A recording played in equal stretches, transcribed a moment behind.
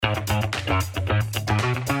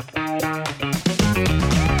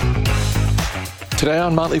Today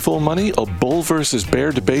on Motley Fool Money, a bull versus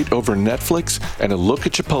bear debate over Netflix and a look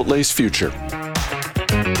at Chipotle's future.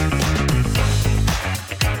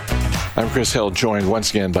 I'm Chris Hill, joined once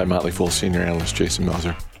again by Motley Fool senior analyst Jason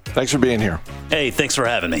Moser. Thanks for being here. Hey, thanks for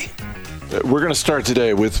having me. We're going to start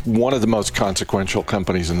today with one of the most consequential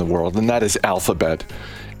companies in the world, and that is Alphabet.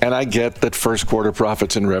 And I get that first quarter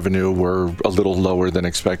profits and revenue were a little lower than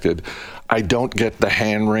expected. I don't get the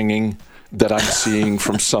hand-wringing that I'm seeing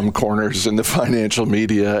from some corners in the financial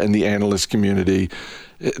media and the analyst community.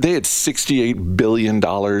 They had $68 billion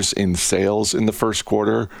in sales in the first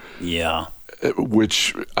quarter. Yeah.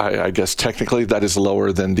 Which I guess technically that is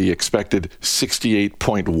lower than the expected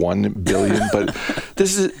 $68.1 billion. But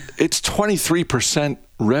it's 23%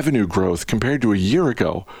 revenue growth compared to a year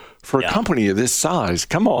ago for a company of this size.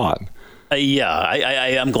 Come on.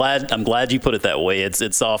 I'm glad you put it that way.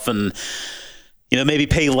 It's often, maybe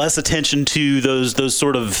pay less attention to those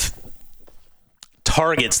sort of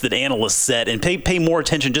targets that analysts set and pay more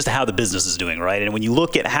attention just to how the business is doing, right? And when you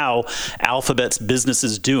look at how Alphabet's business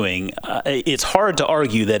is doing, it's hard to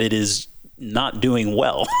argue that it is not doing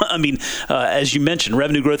well. I mean, as you mentioned,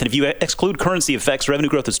 revenue growth, and if you exclude currency effects, revenue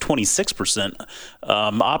growth is 26%,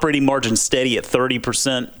 operating margin steady at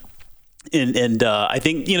 30%. And I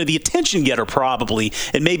think, the attention getter probably,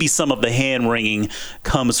 and maybe some of the hand-wringing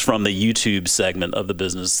comes from the YouTube segment of the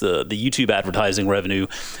business, the YouTube advertising revenue.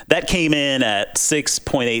 That came in at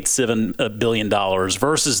 $6.87 billion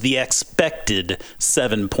versus the expected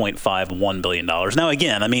 $7.51 billion. Now,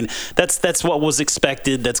 again, I mean, that's what was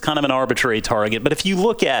expected. That's kind of an arbitrary target. But if you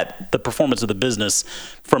look at the performance of the business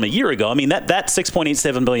from a year ago, I mean, that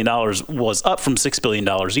 $6.87 billion was up from $6 billion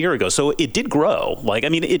a year ago. So it did grow.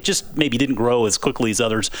 It just maybe didn't grow as quickly as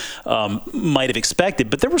others might have expected,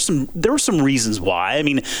 but there were some reasons why. I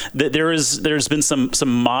mean, there's been some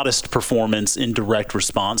modest performance in direct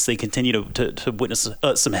response. They continue to witness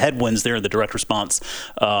some headwinds there in the direct response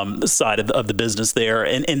side of the business there,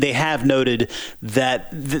 and they have noted that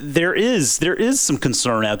there is some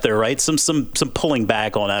concern out there, right? Some pulling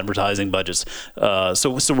back on advertising budgets.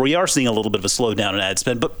 So we are seeing a little bit of a slowdown in ad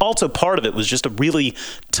spend, but also part of it was just a really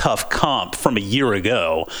tough comp from a year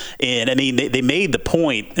ago. And I mean, they made the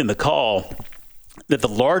point in the call that the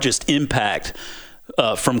largest impact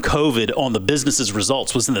from COVID on the business's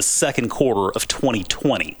results was in the second quarter of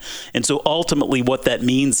 2020. And so ultimately what that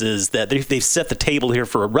means is that they've set the table here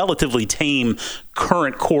for a relatively tame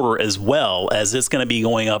current quarter, as well as it's going to be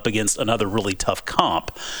going up against another really tough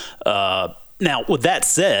comp. Now, with that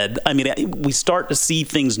said, I mean, we start to see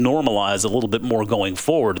things normalize a little bit more going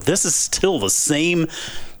forward. This is still the same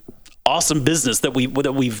awesome business that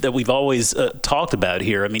we've always talked about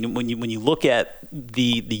here. I mean, when you look at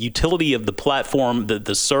the utility of the platform,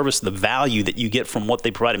 the service, the value that you get from what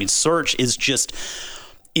they provide. I mean, search is just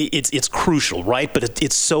it's crucial, right? But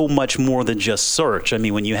it's so much more than just search. I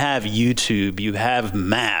mean, when you have YouTube, you have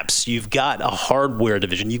Maps, you've got a hardware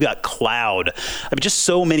division, you've got cloud. I mean, just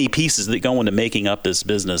so many pieces that go into making up this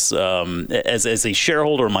business. As a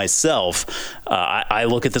shareholder myself, I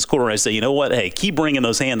look at this quarter and I say, you know what? Hey, keep bringing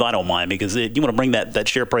those hands. I don't mind, because you want to bring that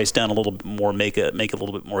share price down a little bit more, make it a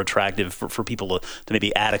little bit more attractive for people to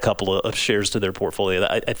maybe add a couple of shares to their portfolio.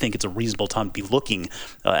 I think it's a reasonable time to be looking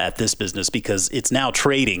at this business, because it's now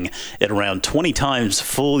trading at around 20 times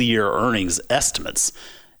full year earnings estimates.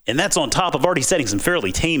 And that's on top of already setting some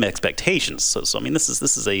fairly tame expectations. So I mean, this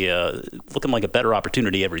is a looking like a better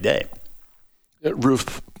opportunity every day.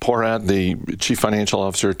 Ruth Porat, the chief financial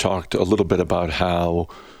officer, talked a little bit about how,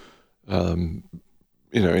 in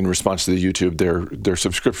response to the YouTube, their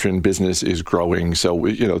subscription business is growing. So,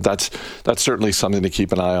 that's certainly something to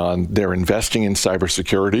keep an eye on. They're investing in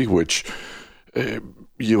cybersecurity, which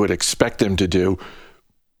you would expect them to do.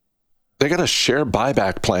 They got a share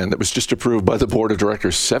buyback plan that was just approved by the board of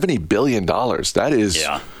directors, $70 billion. That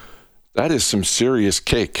is some serious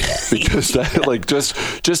cake, because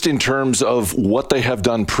that, just in terms of what they have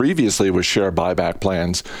done previously with share buyback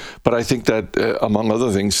plans. But I think that, among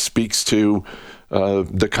other things, speaks to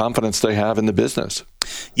the confidence they have in the business.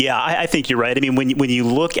 Yeah, I think you're right. I mean, when you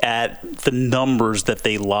look at the numbers that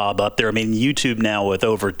they lob up there, I mean, YouTube now with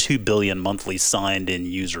over 2 billion monthly signed-in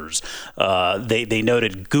users. They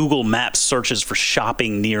noted Google Maps searches for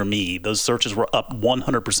shopping near me. Those searches were up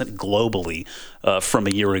 100% globally from a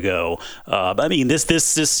year ago. I mean,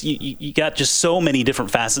 you got just so many different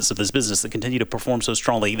facets of this business that continue to perform so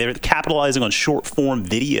strongly. They're capitalizing on short-form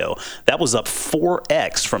video. That was up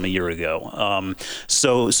 4x from a year ago.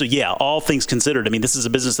 So yeah, all things considered, I mean, this This is a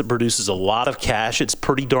business that produces a lot of cash. It's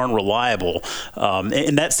pretty darn reliable.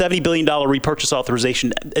 And that $70 billion repurchase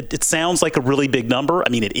authorization, it sounds like a really big number. I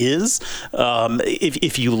mean, it is.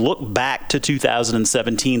 If you look back to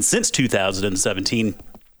 2017, since 2017,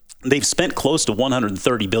 they've spent close to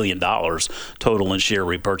 $130 billion total in share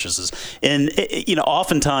repurchases. And,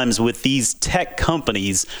 oftentimes with these tech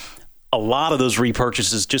companies, a lot of those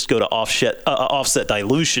repurchases just go to offset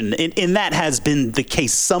dilution. And that has been the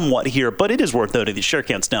case somewhat here, but it is worth noting the share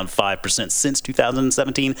count's down 5% since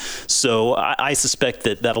 2017. So I suspect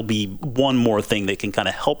that that'll be one more thing that can kind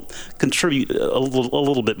of help contribute a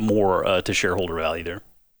little bit more to shareholder value there.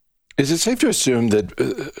 Is it safe to assume that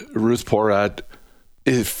Ruth Porat,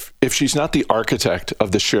 if she's not the architect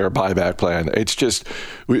of the share buyback plan, it's just,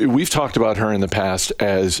 we've talked about her in the past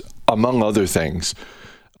as, among other things,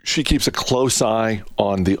 she keeps a close eye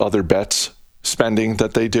on the other bets spending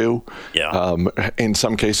that they do. Yeah. In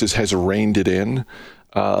some cases has reined it in.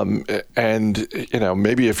 And,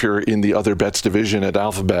 maybe if you're in the other bets division at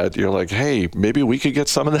Alphabet, you're like, hey, maybe we could get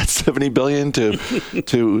some of that $70 billion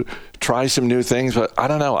to try some new things. But I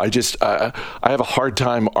don't know. I have a hard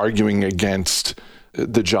time arguing against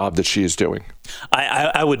the job that she is doing.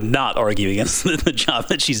 I would not argue against the job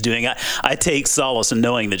that she's doing. I take solace in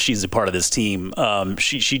knowing that she's a part of this team.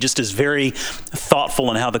 She just is very thoughtful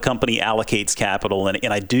in how the company allocates capital,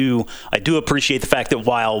 and I do appreciate the fact that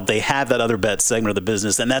while they have that other bet segment of the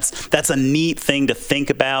business, and that's a neat thing to think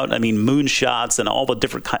about. I mean, moonshots and all the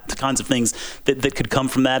different kinds of things that could come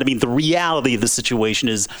from that. I mean, the reality of the situation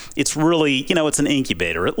is it's really, it's an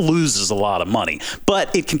incubator. It loses a lot of money,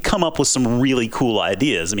 but it can come up with some really cool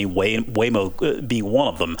ideas. I mean, Waymo being one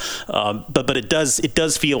of them, but it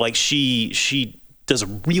does feel like she does a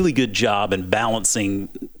really good job in balancing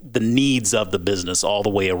the needs of the business all the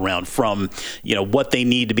way around, from what they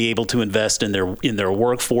need to be able to invest in their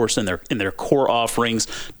workforce and their core offerings,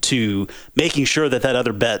 to making sure that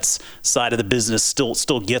other bets side of the business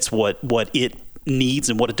still gets what it needs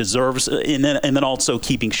and what it deserves, and then also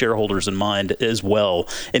keeping shareholders in mind as well,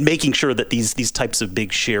 and making sure that these types of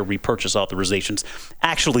big share repurchase authorizations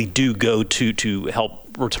actually do go to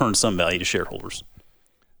help return some value to shareholders.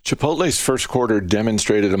 Chipotle's first quarter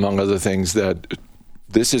demonstrated, among other things, that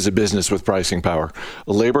this is a business with pricing power.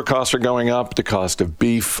 Labor costs are going up. The cost of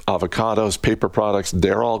beef, avocados, paper products,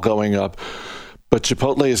 they're all going up. But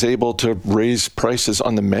Chipotle is able to raise prices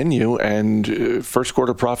on the menu, and first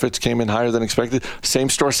quarter profits came in higher than expected. Same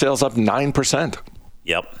store sales up 9%.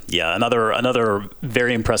 Yep. Yeah. Another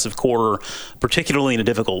very impressive quarter, particularly in a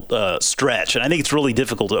difficult stretch. And I think it's really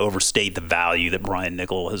difficult to overstate the value that Brian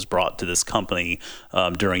Niccol has brought to this company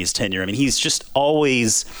during his tenure. I mean, he's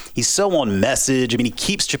so on message. I mean, he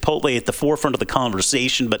keeps Chipotle at the forefront of the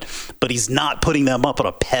conversation, but he's not putting them up on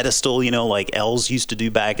a pedestal, like L's used to do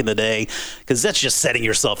back in the day, because that's just setting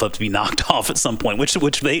yourself up to be knocked off at some point, which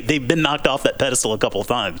they've been knocked off that pedestal a couple of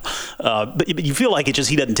times. But you feel like he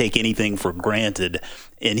doesn't take anything for granted.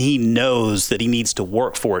 And he knows that he needs to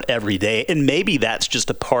work for it every day. And maybe that's just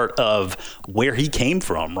a part of where he came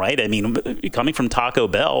from, right? I mean, coming from Taco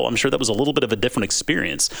Bell, I'm sure that was a little bit of a different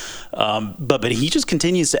experience. But he just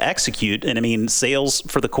continues to execute. And I mean, sales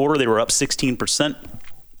for the quarter, they were up 16%.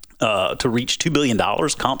 To reach $2 billion,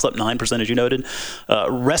 comps up 9%, as you noted.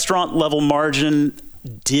 Restaurant level margin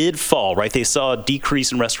did fall, right? They saw a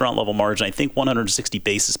decrease in restaurant level margin, I think 160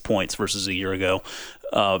 basis points versus a year ago,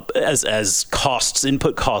 as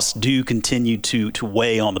input costs do continue to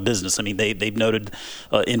weigh on the business. I mean, they've noted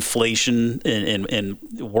inflation and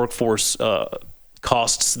workforce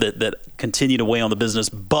costs that continue to weigh on the business,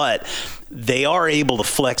 but they are able to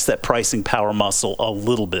flex that pricing power muscle a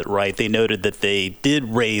little bit, right? They noted that they did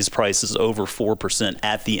raise prices over 4%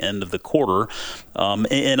 at the end of the quarter,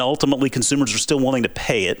 and ultimately consumers are still willing to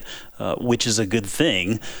pay it, which is a good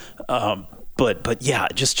thing. But yeah,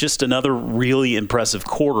 just another really impressive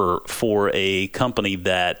quarter for a company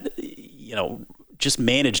that, just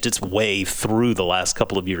managed its way through the last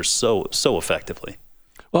couple of years so effectively.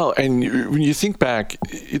 Well, and when you think back,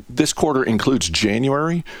 this quarter includes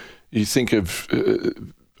January. You think of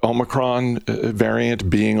Omicron variant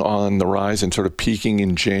being on the rise and sort of peaking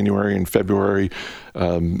in January and February.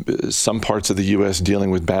 Some parts of the U.S. dealing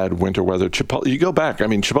with bad winter weather. Chipotle, you go back. I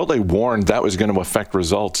mean, Chipotle warned that was going to affect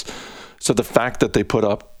results. So the fact that they put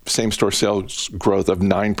up same-store sales growth of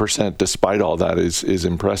 9% despite all that is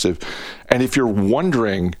impressive. And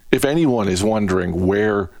if anyone is wondering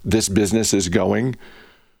where this business is going,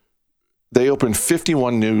 they opened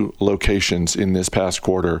 51 new locations in this past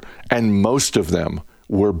quarter, and most of them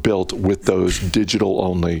were built with those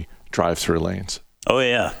digital-only drive-through lanes. Oh,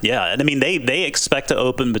 yeah. Yeah. And I mean, they expect to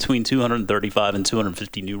open between 235 and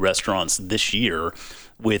 250 new restaurants this year,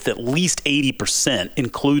 with at least 80%,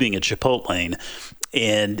 including a Chipotle.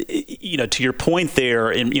 And, to your point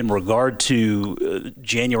there in regard to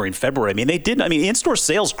January and February, in-store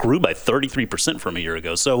sales grew by 33% from a year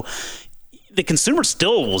ago. So the consumer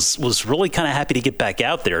still was really kind of happy to get back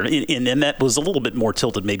out there, and that was a little bit more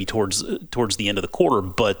tilted maybe towards the end of the quarter,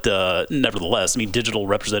 but nevertheless, digital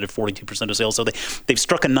represented 42% of sales, so they've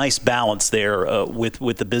struck a nice balance there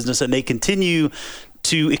with the business, and they continue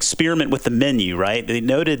to experiment with the menu. Right? They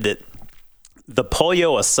noted that the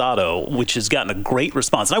pollo asado, which has gotten a great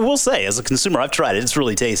response. And I will say, as a consumer, I've tried it. It's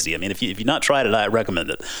really tasty. If you've not tried it, I recommend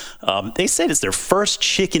it. They said it's their first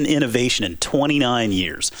chicken innovation in 29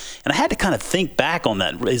 years. And I had to kind of think back on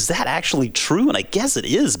that. Is that actually true? And I guess it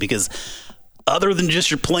is, because other than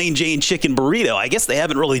just your plain Jane chicken burrito, I guess they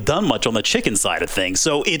haven't really done much on the chicken side of things.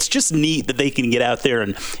 So it's just neat that they can get out there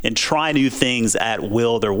and try new things at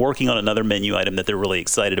will. They're working on another menu item that they're really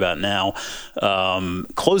excited about now,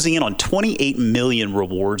 closing in on 28 million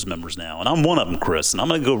rewards members now. And I'm one of them, Chris, and I'm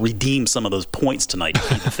going to go redeem some of those points tonight to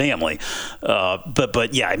feed the family.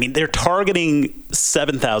 But yeah, they're targeting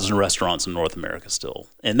 7,000 restaurants in North America still.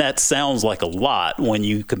 And that sounds like a lot when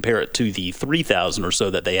you compare it to the 3,000 or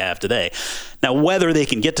so that they have today. Now, whether they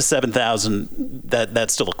can get to 7,000,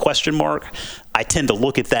 that's still a question mark. I tend to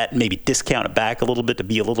look at that and maybe discount it back a little bit to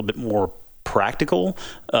be a little bit more practical.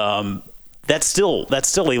 That's still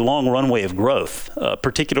a long runway of growth,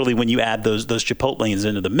 particularly when you add those Chipotles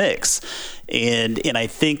into the mix. And I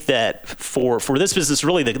think that for this business,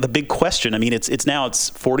 really the big question, it's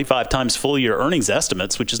 45 times full year earnings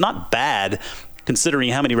estimates, which is not bad, considering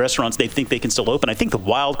how many restaurants they think they can still open. I think the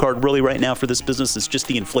wild card really right now for this business is just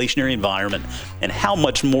the inflationary environment and how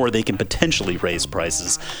much more they can potentially raise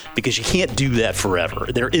prices, because you can't do that forever.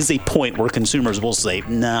 There is a point where consumers will say,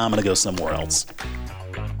 nah, I'm going to go somewhere else.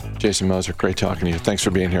 Jason Moser, great talking to you. Thanks for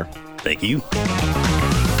being here. Thank you.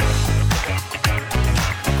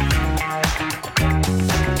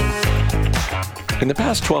 In the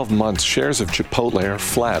past 12 months, shares of Chipotle are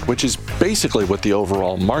flat, which is basically what the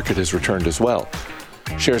overall market has returned as well.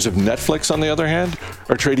 Shares of Netflix, on the other hand,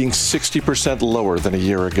 are trading 60% lower than a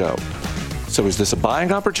year ago. So is this a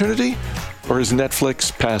buying opportunity, or is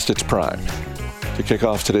Netflix past its prime? To kick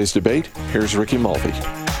off today's debate, here's Ricky Mulvey.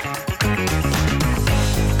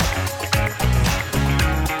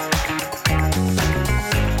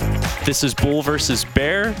 This is Bull versus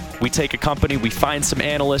Bear. We take a company, we find some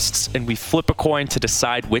analysts, and we flip a coin to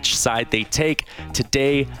decide which side they take.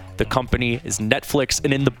 Today, the company is Netflix.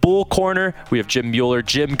 And in the Bull corner, we have Jim Mueller.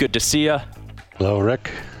 Jim, good to see you. Hello, Rick.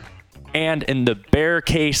 And in the Bear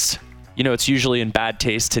case, it's usually in bad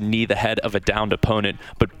taste to knee the head of a downed opponent,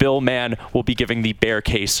 but Bill Mann will be giving the Bear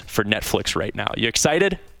case for Netflix right now. You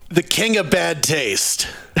excited? The king of bad taste.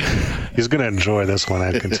 He's going to enjoy this one,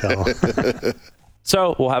 I can tell.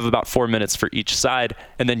 So we'll have about 4 minutes for each side,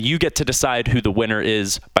 and then you get to decide who the winner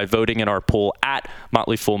is by voting in our poll at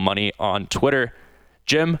Motley Fool Money on Twitter.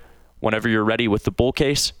 Jim, whenever you're ready with the bull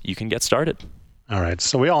case, you can get started. All right.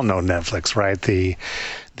 So we all know Netflix, right?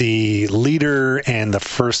 The leader and the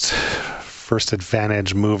first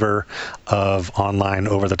advantage mover of online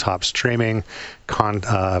over-the-top streaming,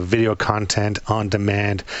 video content on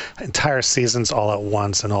demand, entire seasons all at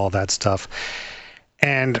once, and all that stuff.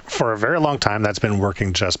 And for a very long time, that's been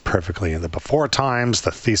working just perfectly. In the before times, the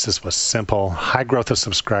thesis was simple: high growth of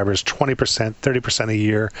subscribers, 20%, 30% a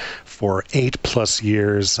year for 8+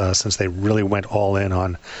 years since they really went all in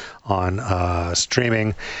on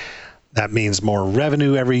streaming. That means more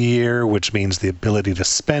revenue every year, which means the ability to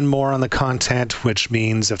spend more on the content, which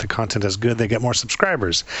means if the content is good, they get more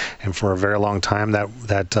subscribers. And for a very long time,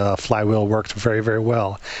 that flywheel worked very, very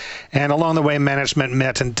well. And along the way, management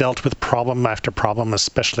met and dealt with problem after problem,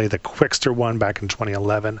 especially the Quickster one back in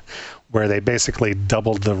 2011, where they basically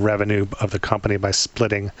doubled the revenue of the company by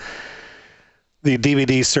splitting the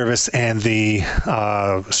DVD service and the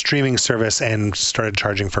streaming service and started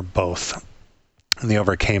charging for both. And they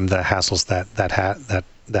overcame the hassles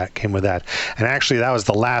that came with that. And actually, that was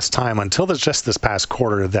the last time, until just this past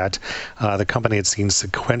quarter, that the company had seen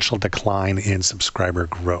sequential decline in subscriber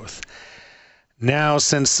growth. Now,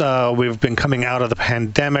 since we've been coming out of the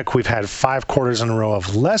pandemic, we've had 5 quarters in a row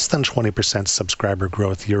of less than 20% subscriber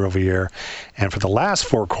growth year over year. And for the last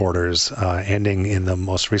 4 quarters, ending in the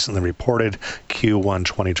most recently reported Q1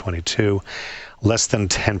 2022, less than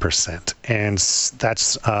 10%. And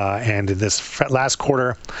that's and this last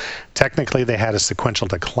quarter, technically they had a sequential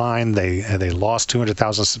decline. They lost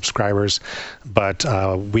 200,000 subscribers, but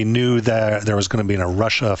we knew that there was going to be a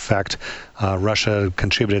Russia effect. Russia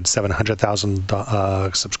contributed 700,000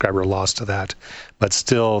 subscriber loss to that, but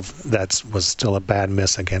still that was still a bad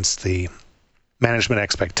miss against the management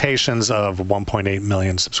expectations of 1.8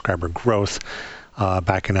 million subscriber growth,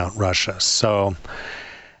 backing out Russia. So,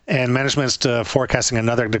 and management's forecasting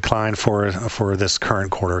another decline for this current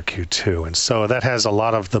quarter, Q2, and so that has a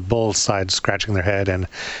lot of the bull side scratching their head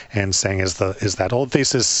and saying, is that old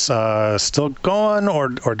thesis still going, or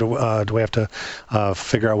do we have to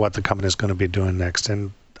figure out what the company is going to be doing next?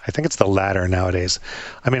 And I think it's the latter nowadays.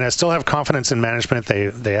 I mean, I still have confidence in management.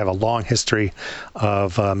 They have a long history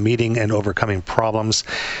of meeting and overcoming problems,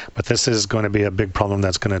 but this is going to be a big problem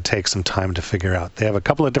that's going to take some time to figure out. They have a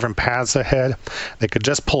couple of different paths ahead. They could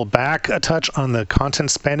just pull back a touch on the content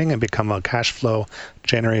spending and become a cash flow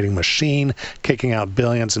generating machine, kicking out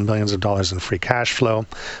billions and billions of dollars in free cash flow,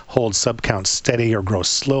 hold sub count steady or grow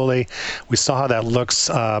slowly. We saw how that looks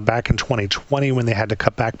back in 2020 when they had to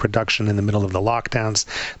cut back production in the middle of the lockdowns.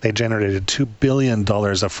 They generated $2 billion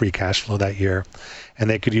of free cash flow that year, and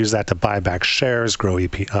they could use that to buy back shares, grow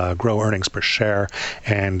earnings per share,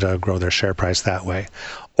 and grow their share price that way.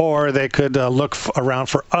 Or they could look around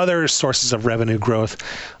for other sources of revenue growth.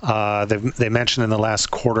 They mentioned in the last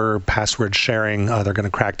quarter password sharing. They're going to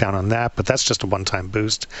crack down on that, but that's just a one-time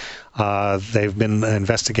boost. They've been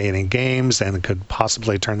investigating games and could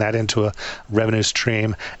possibly turn that into a revenue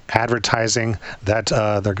stream. Advertising, that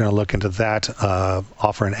they're going to look into that,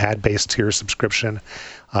 offer an ad-based tier subscription,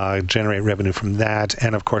 generate revenue from that.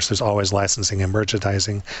 And of course, there's always licensing and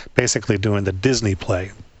merchandising, basically doing the Disney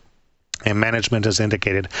play. And management has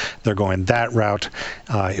indicated they're going that route.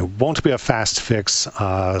 It won't be a fast fix,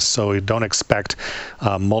 so you don't expect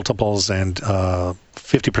multiples and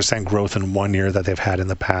 50% growth in 1 year that they've had in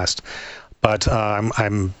the past. But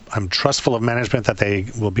I'm trustful of management that they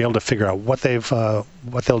will be able to figure out what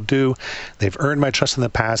they'll do. They've earned my trust in the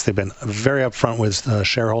past. They've been very upfront with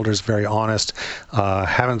shareholders, very honest,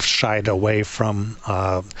 haven't shied away from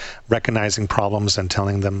recognizing problems and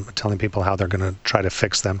telling people how they're going to try to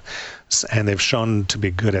fix them. And they've shown to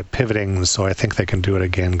be good at pivoting, so I think they can do it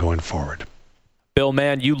again going forward. Bill,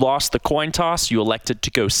 man, you lost the coin toss. You elected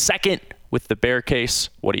to go second with the bear case.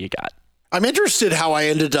 What do you got? I'm interested how I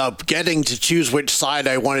ended up getting to choose which side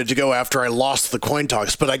I wanted to go after I lost the coin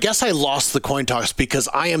toss, but I guess I lost the coin toss because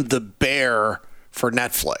I am the bear for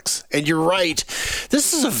Netflix. And you're right,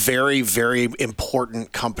 this is a very, very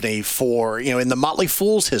important company for, in the Motley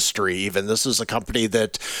Fool's history even. This is a company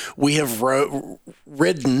that we have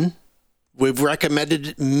ridden, we've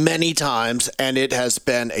recommended many times, and it has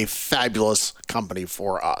been a fabulous company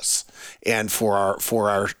for us and for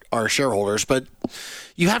our shareholders. But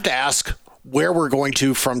you have to ask where we're going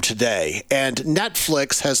to from today. And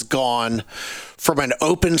Netflix has gone from an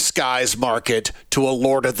open skies market to a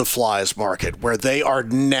Lord of the Flies market, where they are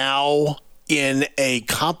now in a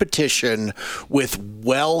competition with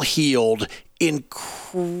well-heeled,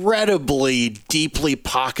 incredibly deeply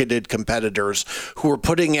pocketed competitors who are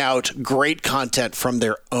putting out great content from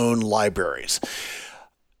their own libraries.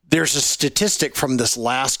 There's a statistic from this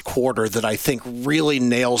last quarter that I think really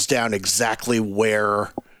nails down exactly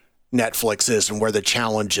where Netflix is and where the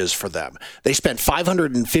challenge is for them. They spent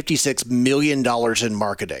 $556 million in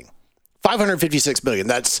marketing. $556 million.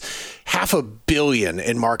 That's $500 million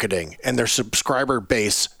in marketing, and their subscriber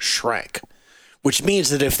base shrank, which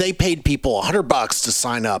means that if they paid people $100 to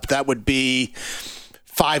sign up, that would be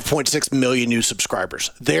 5.6 million new subscribers.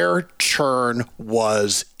 Their churn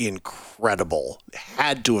was incredible.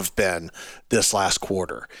 Had to have been this last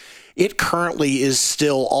quarter. It currently is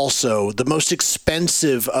still also the most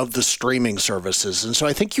expensive of the streaming services. And so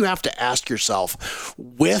I think you have to ask yourself,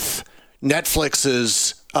 with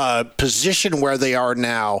Netflix's position where they are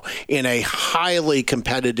now in a highly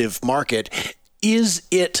competitive market, is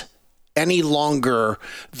it any longer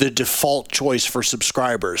the default choice for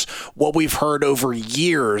subscribers? What we've heard over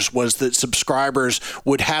years was that subscribers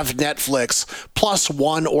would have Netflix plus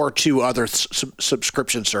one or two other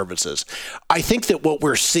subscription services. I think that what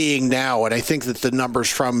we're seeing now, and I think that the numbers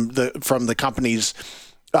from the company's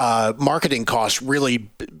marketing costs really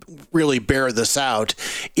bear this out,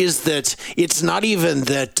 is that it's not even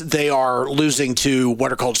that they are losing to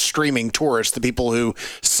what are called streaming tourists, the people who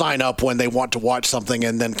sign up when they want to watch something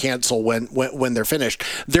and then cancel when they're finished.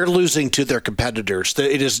 They're losing to their competitors.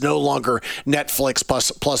 It is no longer Netflix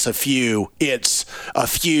plus a few. It's a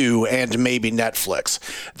few and maybe Netflix.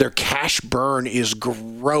 Their cash burn is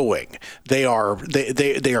growing. They are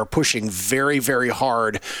pushing very, very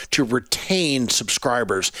hard to retain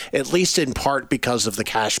subscribers, at least in part because of the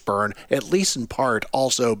cash burn, at least in part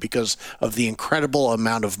also because of the incredible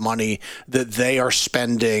amount of money that they are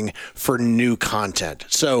spending for new content.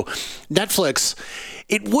 So Netflix,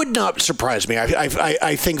 it would not surprise me.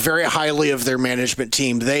 I think very highly of their management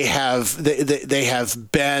team. They have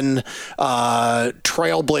been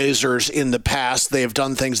trailblazers in the past. They have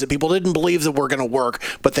done things that people didn't believe that were going to work,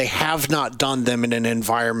 but they have not done them in an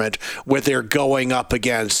environment where they're going up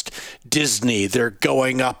against Disney. They're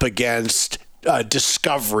going up against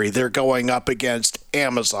Discovery. They're going up against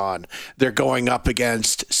Amazon. They're going up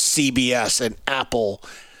against CBS and Apple.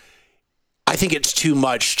 I think it's too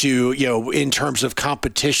much to, in terms of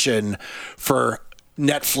competition for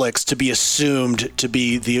Netflix to be assumed to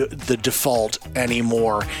be the default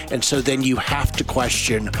anymore. And so then you have to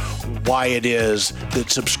question why it is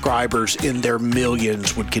that subscribers in their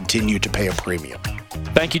millions would continue to pay a premium.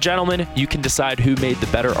 Thank you, gentlemen. You can decide who made the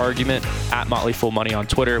better argument at Motley Fool Money on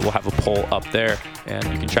Twitter. We'll have a poll up there, and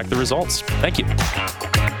you can check the results. Thank you.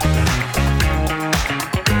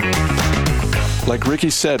 Like Ricky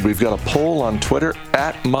said, we've got a poll on Twitter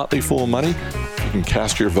at Motley Fool Money. You can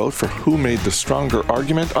cast your vote for who made the stronger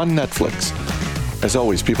argument on Netflix. As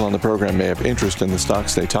always, people on the program may have interest in the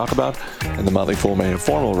stocks they talk about, and the Motley Fool may have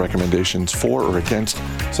formal recommendations for or against,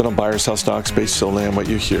 so don't buy or sell stocks based solely on what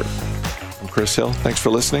you hear. I'm Chris Hill. Thanks for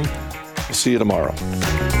listening. We'll see you tomorrow.